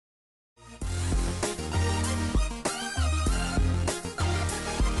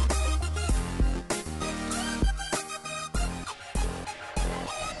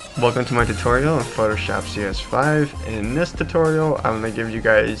Welcome to my tutorial in Photoshop CS5. In this tutorial, I'm going to give you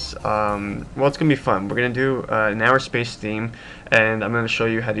guys, well, it's going to be fun. We're going to do an hour space theme, and I'm going to show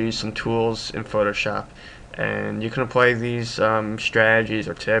you how to use some tools in Photoshop. And you can apply these strategies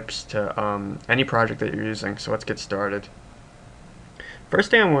or tips to any project that you're using. So let's get started.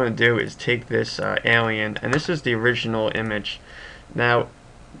 First thing I want to do is take this alien, and this is the original image. Now,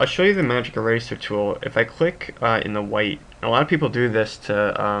 I'll show you the magic eraser tool. If I click in the white, a lot of people do this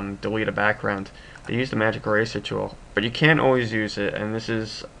to delete a background. They use the magic eraser tool, but you can't always use it, and this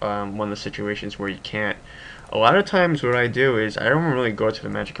is one of the situations where you can't. A lot of times what I do is I don't really go to the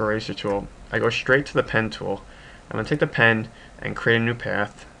magic eraser tool. I go straight to the pen tool. I'm going to take the pen and create a new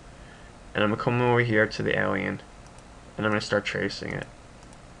path, and I'm going to come over here to the alien, and I'm going to start tracing it.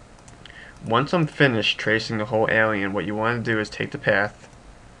 Once I'm finished tracing the whole alien, what you want to do is take the path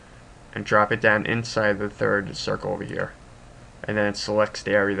and drop it down inside the third circle over here, and then it selects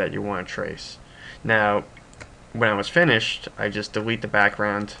the area that you want to trace. Now when I was finished, I just delete the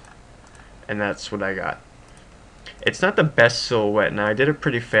background, and that's what I got. It's not the best silhouette. Now I did it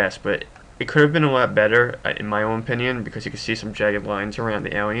pretty fast, but it could have been a lot better in my own opinion, because you can see some jagged lines around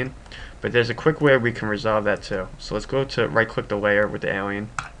the alien. But there's a quick way we can resolve that too. So let's go to right click the layer with the alien.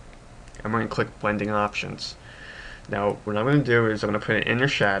 I'm going to click blending options. Now what I'm going to do is I'm going to put an inner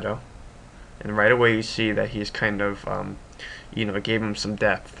shadow, and right away you see that he's kind of, gave him some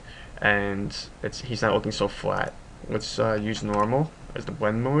depth, and he's not looking so flat. Let's use normal as the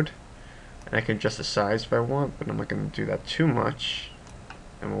blend mode, and I can adjust the size if I want, but I'm not going to do that too much,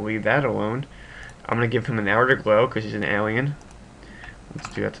 and we'll leave that alone. I'm going to give him an outer glow because he's an alien.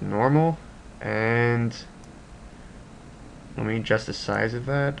 Let's do that to normal, and let me adjust the size of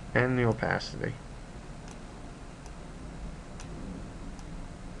that and the opacity.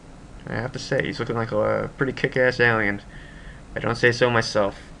 I have to say, he's looking like a pretty kick-ass alien. I don't say so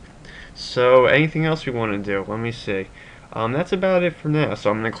myself. So, anything else we want to do? Let me see. That's about it for now. So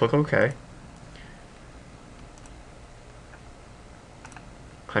I'm going to click OK.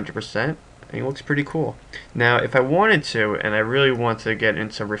 100%. And he looks pretty cool. Now, if I wanted to, and I really want to get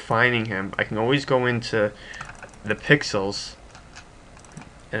into refining him, I can always go into the pixels.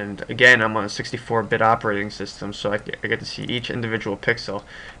 And again, I'm on a 64-bit operating system, so I get to see each individual pixel,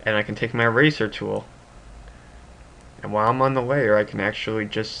 and I can take my eraser tool, and while I'm on the layer, I can actually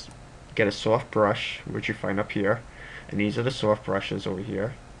just get a soft brush, which you find up here, and these are the soft brushes over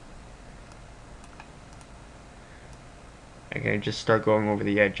here. I can just start going over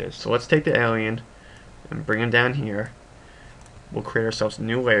the edges. So let's take the alien and bring him down here. We'll create ourselves a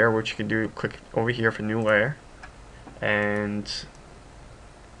new layer, which you can do, click over here for new layer, and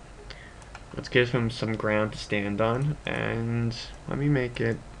let's give him some ground to stand on, and let me make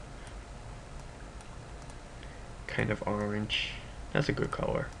it kind of orange. That's a good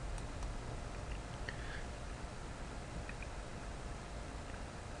color.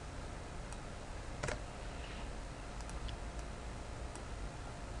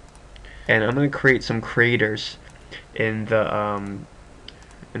 And I'm going to create some craters in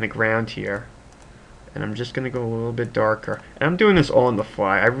the ground here. And I'm just going to go a little bit darker. And I'm doing this all on the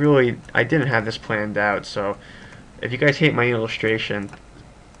fly. I didn't have this planned out, so if you guys hate my illustration,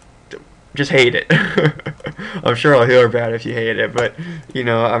 just hate it. I'm sure I'll hear about it if you hate it, but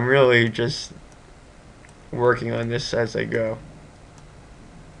I'm really just working on this as I go.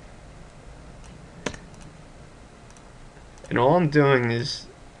 And all I'm doing is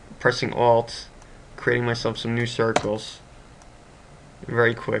pressing Alt, creating myself some new circles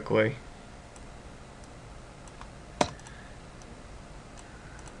very quickly.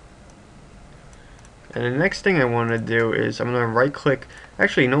 And the next thing I want to do is I'm going to right click.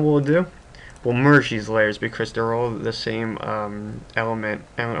 Actually, you know what we'll do? We'll merge these layers because they're all the same element.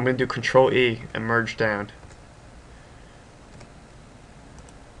 And I'm going to do Control E and merge down.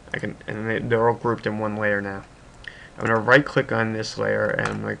 And they're all grouped in one layer now. I'm going to right click on this layer and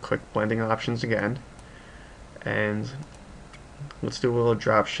I'm going to click blending options again. And let's do a little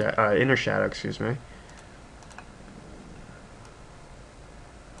inner shadow, excuse me.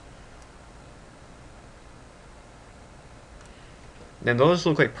 And those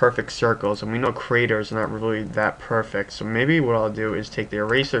look like perfect circles, and we know craters are not really that perfect, so maybe what I'll do is take the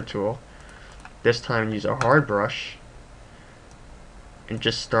eraser tool, this time use a hard brush, and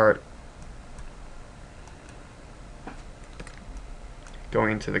just start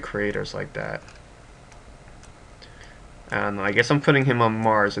going into the craters like that. And I guess I'm putting him on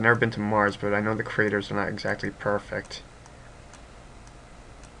Mars. I've never been to Mars, but I know the craters are not exactly perfect.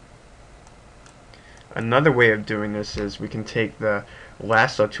 Another way of doing this is we can take the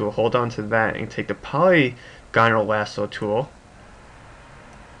lasso tool, hold on to that, and take the polygonal lasso tool,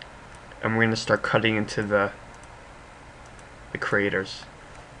 and we're going to start cutting into the craters.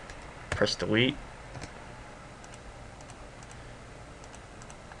 Press delete,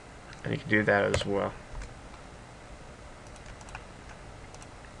 and you can do that as well.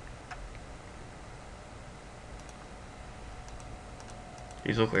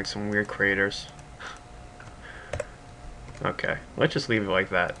 These look like some weird craters. Okay, let's just leave it like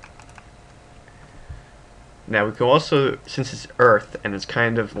that. Now we can also, since it's Earth and it's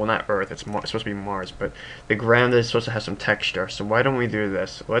kind of, well, not Earth, it's supposed to be Mars, but the ground is supposed to have some texture. So why don't we do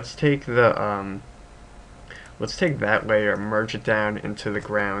this? Let's take the let's take that layer, merge it down into the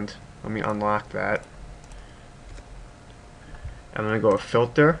ground. Let me unlock that. I'm gonna go to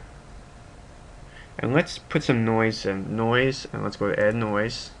filter, and let's put some noise in. Noise, and let's go to add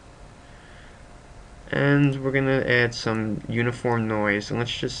noise. And we're gonna add some uniform noise, and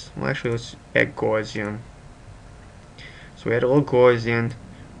let's just, well, actually let's add Gaussian. So we add a little Gaussian,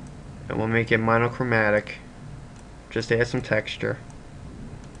 and we'll make it monochromatic, just to add some texture.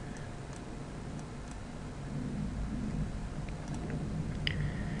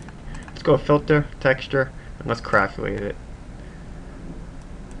 Let's go filter, texture, and let's calculate it.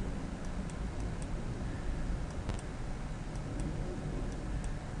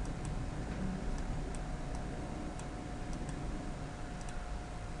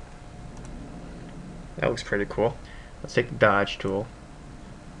 That looks pretty cool. Let's take the dodge tool,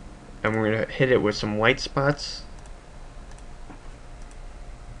 and we're going to hit it with some white spots.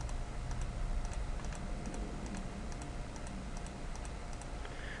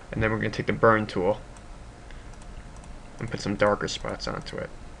 And then we're going to take the burn tool and put some darker spots onto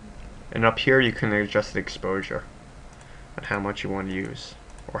it. And up here you can adjust the exposure and how much you want to use,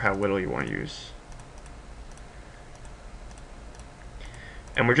 or how little you want to use.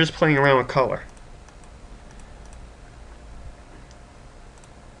 And we're just playing around with color.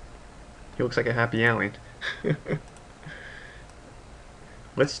 He looks like a happy alien.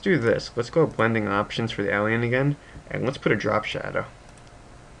 Let's do this. Let's go to blending options for the alien again, and let's put a drop shadow.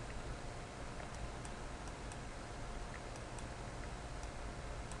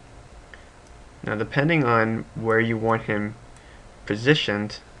 Now depending on where you want him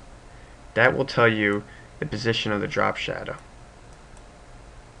positioned, that will tell you the position of the drop shadow.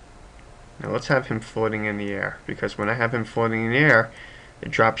 Now let's have him floating in the air, because when I have him floating in the air, the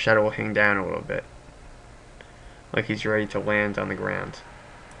drop shadow will hang down a little bit, like he's ready to land on the ground.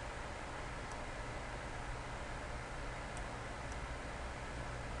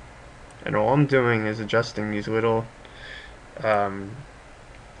 And all I'm doing is adjusting these little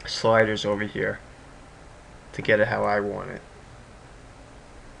sliders over here to get it how I want it.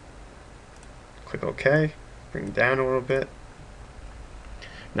 Click OK, bring it down a little bit.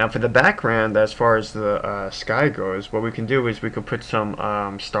 Now for the background, as far as the sky goes, what we can do is we could put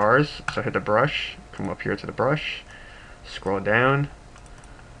some stars. So hit the brush, come up here to the brush, scroll down,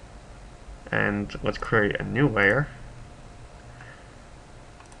 and let's create a new layer.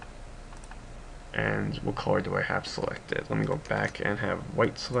 And what color do I have selected? Let me go back and have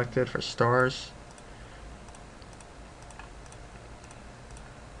white selected for stars.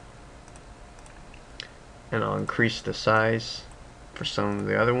 And I'll increase the size for some of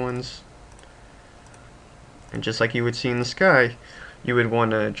the other ones. And just like you would see in the sky, you would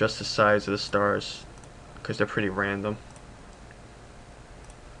want to adjust the size of the stars because they're pretty random.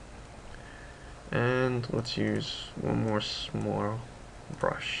 And let's use one more small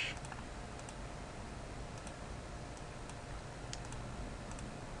brush.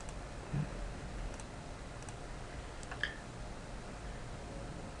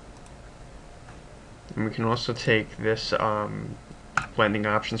 And we can also take this blending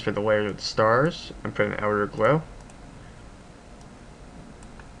options for the layer of the stars and put an outer glow.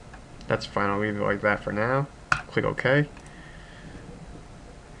 That's fine, I'll leave it like that for now. Click OK.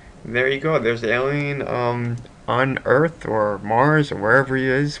 And there you go, there's the alien on Earth or Mars or wherever he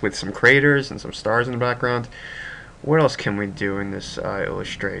is, with some craters and some stars in the background. What else can we do in this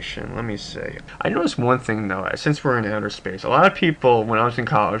illustration? Let me see. I noticed one thing though, since we're in outer space, a lot of people, when I was in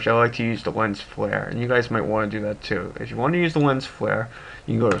college, I like to use the lens flare, and you guys might want to do that too. If you want to use the lens flare,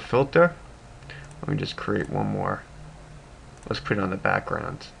 you can go to filter. Let me just create one more. Let's put it on the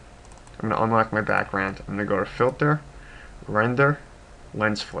background. I'm going to unlock my background. I'm going to go to filter, render,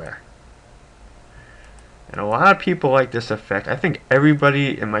 lens flare. And a lot of people like this effect. I think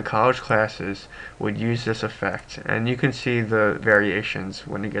everybody in my college classes would use this effect. And you can see the variations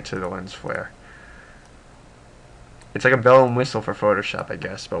when you get to the lens flare. It's like a bell and whistle for Photoshop, I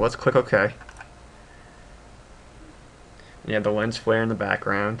guess. But let's click OK. You have the lens flare in the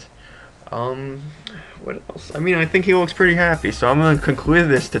background. Um, what else? I mean, I think he looks pretty happy, so I'm going to conclude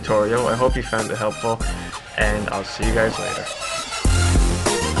this tutorial. I hope you found it helpful, and I'll see you guys later.